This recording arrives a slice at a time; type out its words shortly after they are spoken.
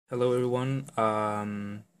Hello everyone.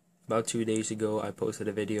 About 2 days ago I posted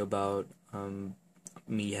a video about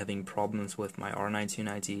me having problems with my R9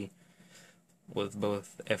 290 with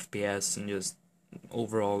both FPS and just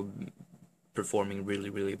overall performing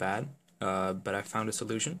really bad. But I found a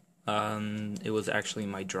solution. It was actually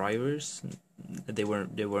my drivers. They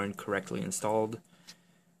weren't correctly installed.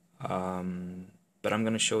 But I'm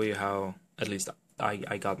gonna show you how at least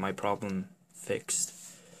I got my problem fixed.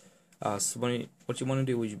 So what you want to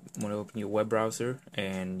do is you want to open your web browser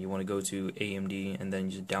and you want to go to AMD and then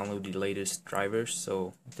just download the latest drivers.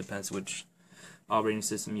 So it depends which operating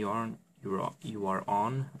system you are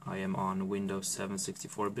on. I am on Windows 7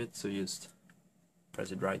 64-bit, so you just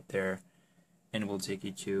press it right there and it will take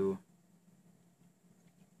you to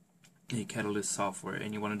the Catalyst software,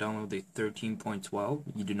 and you want to download the 13.12.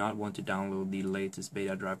 You do not want to download the latest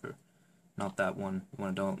beta driver. Not that one. You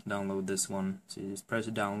want to download this one. So you just press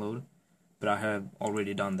download. But I have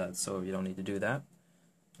already done that, so you don't need to do that.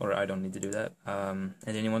 Or I don't need to do that. And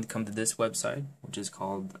then you want to come to this website, which is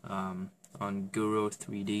called on Guru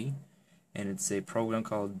 3D, and it's a program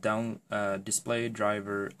called Display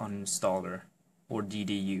Driver Uninstaller, or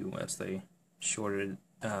DDU as they shorted.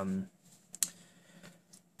 And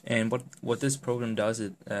what this program does,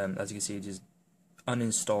 it as you can see, it just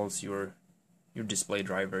uninstalls your display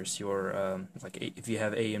drivers. Like if you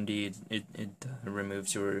have AMD, it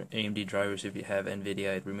removes your AMD drivers. If you have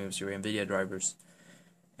NVIDIA, it removes your NVIDIA drivers.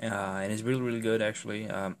 And it's really good actually.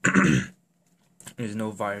 There's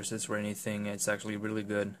no viruses or anything. It's actually really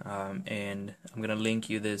good. And I'm gonna link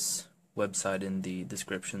you this website in the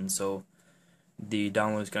description, so the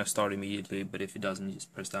download is gonna start immediately. But if it doesn't, you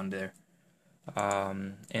just press down there.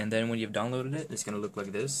 And then when you've downloaded it, it's gonna look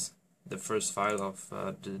like this. The first file of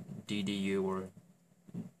the DDU, or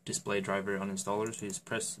display driver uninstaller, so you just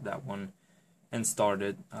press that one and start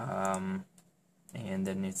it, and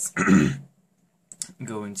then it's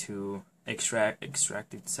going to extract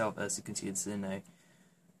itself. As you can see, it's in a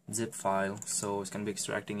zip file, so it's going to be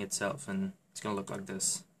extracting itself, and it's going to look like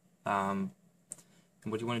this. And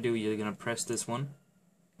what you want to do, you're going to press this one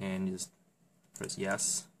and just press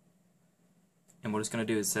yes. And what it's going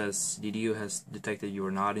to do, it says DDU has detected you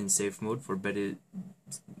are not in safe mode. For better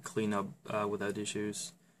cleanup without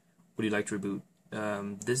issues, would you like to reboot?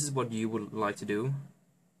 This is what you would like to do,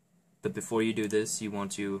 but before you do this, you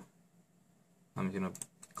want to, I'm going to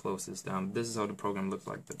close this down. This is how the program looks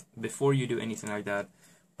like. But before you do anything like that,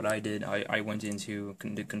 what I did, I went into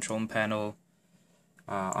the control panel,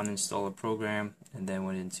 uninstall a program, and then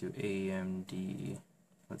went into AMD,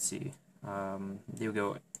 let's see, there we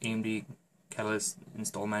go, AMD Catalyst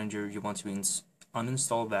Install Manager. You want to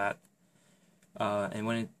uninstall that, and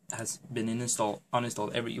when it has been uninstalled,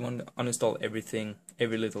 you want to uninstall everything,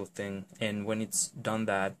 every little thing. And when it's done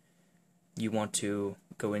that, you want to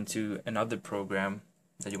go into another program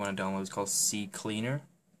that you want to download. It's called CCleaner.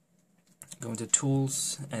 Go into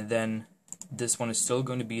Tools, and then this one is still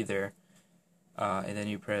going to be there, and then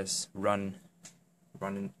you press Run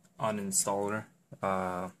Uninstaller.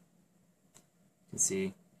 You can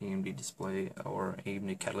see AMD Display or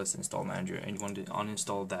AMD Catalyst Install Manager, and you want to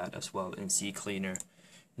uninstall that as well in CCleaner.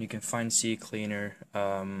 You can find CCleaner.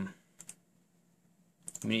 I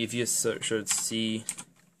mean, if you search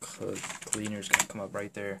CCleaner, it's gonna come up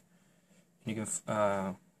right there. You can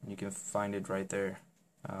find it right there.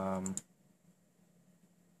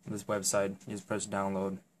 This website. You just press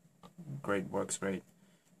download. Great, works great.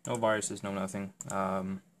 No viruses, no nothing.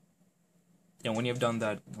 And when you've done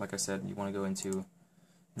that, like I said, you want to go into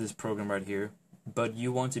this program right here, but you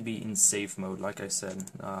want to be in safe mode, like I said.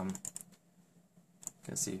 You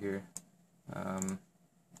can see here.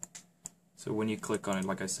 So when you click on it,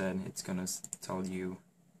 like I said, it's gonna tell you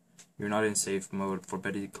you're not in safe mode. For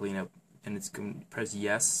better cleanup, and it's gonna press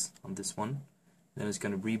yes on this one. Then it's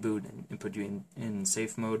gonna reboot and put you in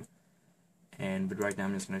safe mode. But right now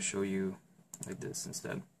I'm just gonna show you like this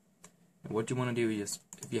instead. And what you want to do is,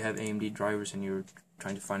 if you have AMD drivers and you're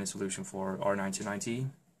trying to find a solution for R9 290,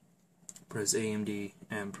 press AMD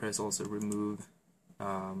and press also remove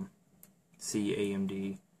C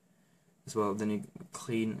AMD as well. Then you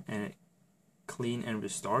clean and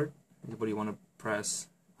restart is what you want to press,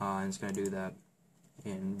 and it's going to do that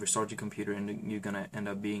and restart your computer, and you're going to end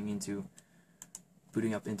up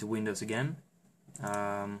booting up into Windows again.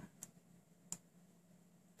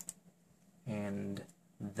 And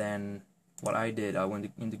then what I did, I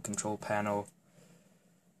went into control panel,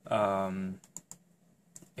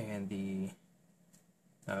 and the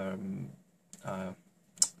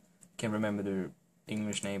can't remember the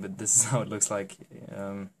English name, but this is how it looks like.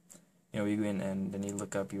 You go in and then you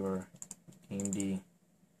look up your AMD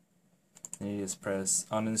then you just press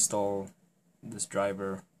uninstall this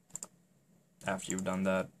driver after you've done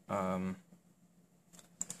that, and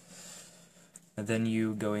then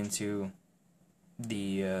you go into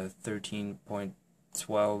the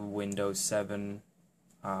 13.12 Windows 7,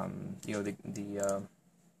 you know,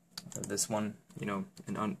 this one, you know,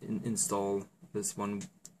 and install this one.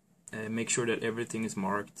 Make sure that everything is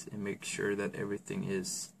marked, and make sure that everything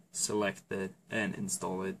is selected, and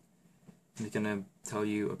install it. And it's gonna tell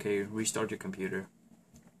you, okay, restart your computer,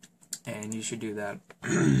 and you should do that.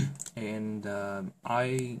 And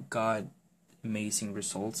I got amazing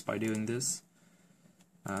results by doing this.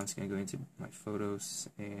 I'm just gonna go into my photos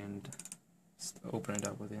and just open it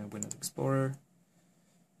up within Windows Explorer,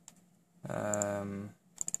 and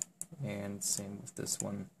same with this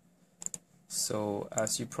one. So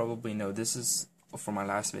as you probably know, this is from my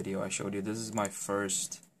last video I showed you. This is my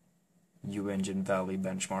first U-Engine Valley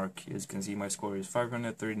benchmark. As you can see, my score is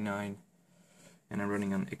 539, and I'm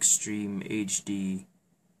running on Extreme HD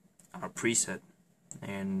preset,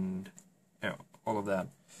 and all of that.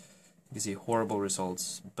 You can see horrible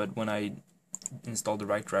results, but when I installed the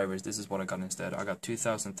right drivers, this is what I got instead. I got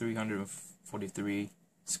 2,343,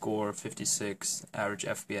 score 56, average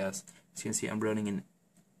FPS. As you can see, I'm running an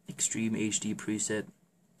Extreme HD preset,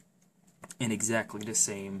 and exactly the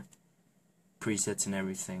same presets and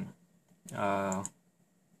everything.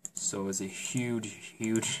 So it's a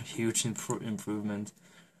huge improvement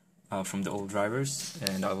from the old drivers,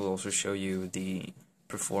 and I will also show you the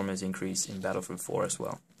performance increase in Battlefield 4 as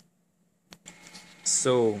well.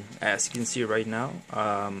 So as you can see right now,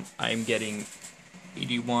 I'm getting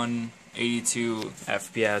 81, 82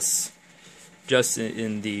 FPS just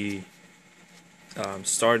in the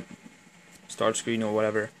start screen or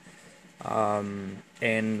whatever.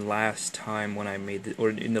 And last time when I made or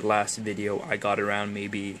in the last video, I got around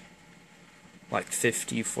maybe like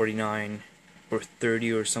 50, 49, or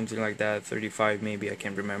 30 or something like that, 35 maybe, I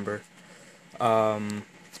can't remember.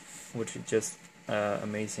 Which is just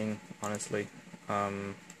amazing, honestly.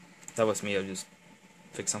 That was me, I just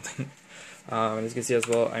fixed something. And as you can see as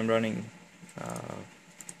well, I'm running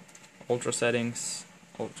ultra settings,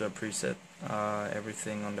 ultra preset,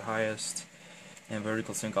 everything on the highest, and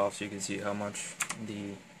vertical sync off, so you can see how much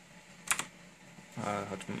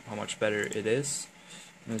how much better it is.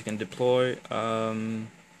 And you can deploy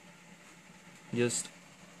just,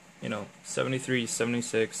 you know, 73,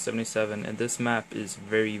 76, 77, and this map is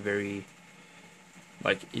very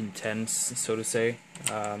like intense, so to say.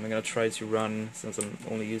 I'm gonna try to run, since I'm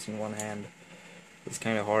only using one hand. It's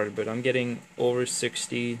kind of hard, but I'm getting over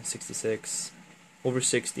 60, 66, over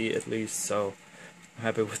 60 at least, so I'm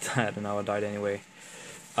happy with that, and now I died anyway.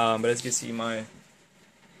 But as you can see, my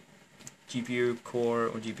GPU core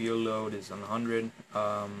or GPU load is on 100,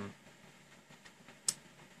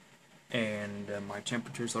 and my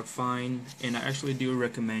temperatures are fine, and I actually do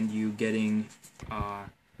recommend you getting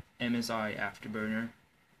MSI Afterburner.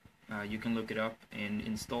 You can look it up and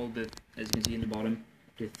install the, as you can see in the bottom,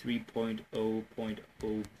 the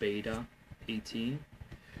 3.0.0 beta 18,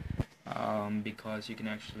 because you can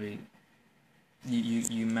actually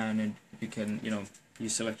you manage, you can, you know, you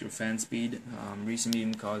select your fan speed. Reason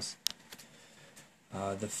being because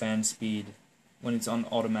the fan speed, when it's on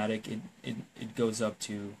automatic, it goes up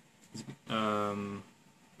to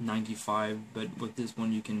 95, but with this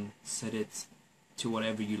one you can set it to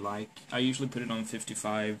whatever you like. I usually put it on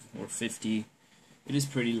 55 or 50. It is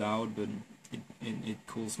pretty loud, but it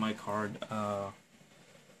cools my card.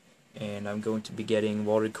 And I'm going to be getting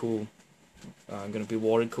water cool. I'm going to be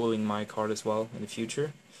water cooling my card as well in the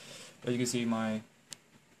future. As you can see, my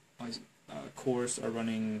cores are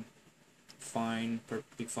running fine,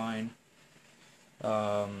 perfectly fine.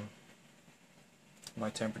 My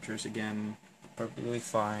temperatures again perfectly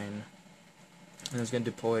fine. And it's going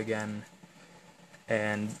to deploy again.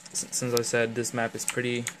 And since I said this map is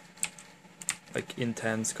pretty like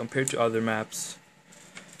intense compared to other maps,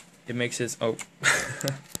 it makes it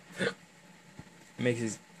makes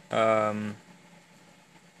it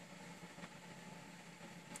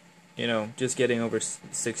you know, just getting over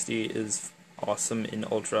 60 is awesome in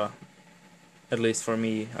Ultra. At least for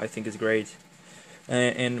me, I think it's great.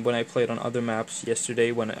 And when I played on other maps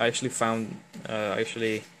yesterday, when I actually found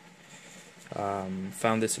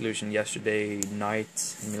found the solution yesterday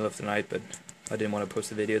night, in the middle of the night, but I didn't want to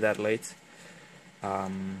post a video that late.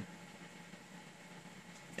 And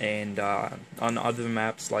on other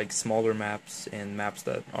maps, like smaller maps and maps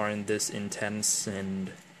that aren't this intense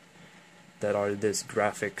and that are this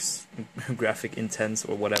graphic intense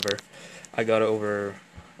or whatever, I got over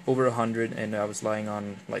 100, and I was lying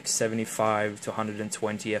on like 75 to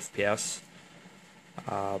 120 FPS.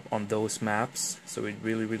 on those maps, so it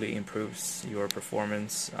really improves your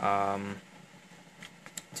performance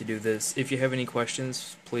to do this. If you have any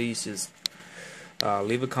questions, please just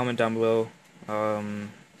leave a comment down below.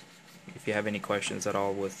 If you have any questions at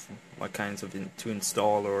all with what kinds of to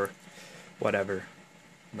install or whatever.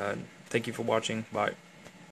 But thank you for watching. Bye.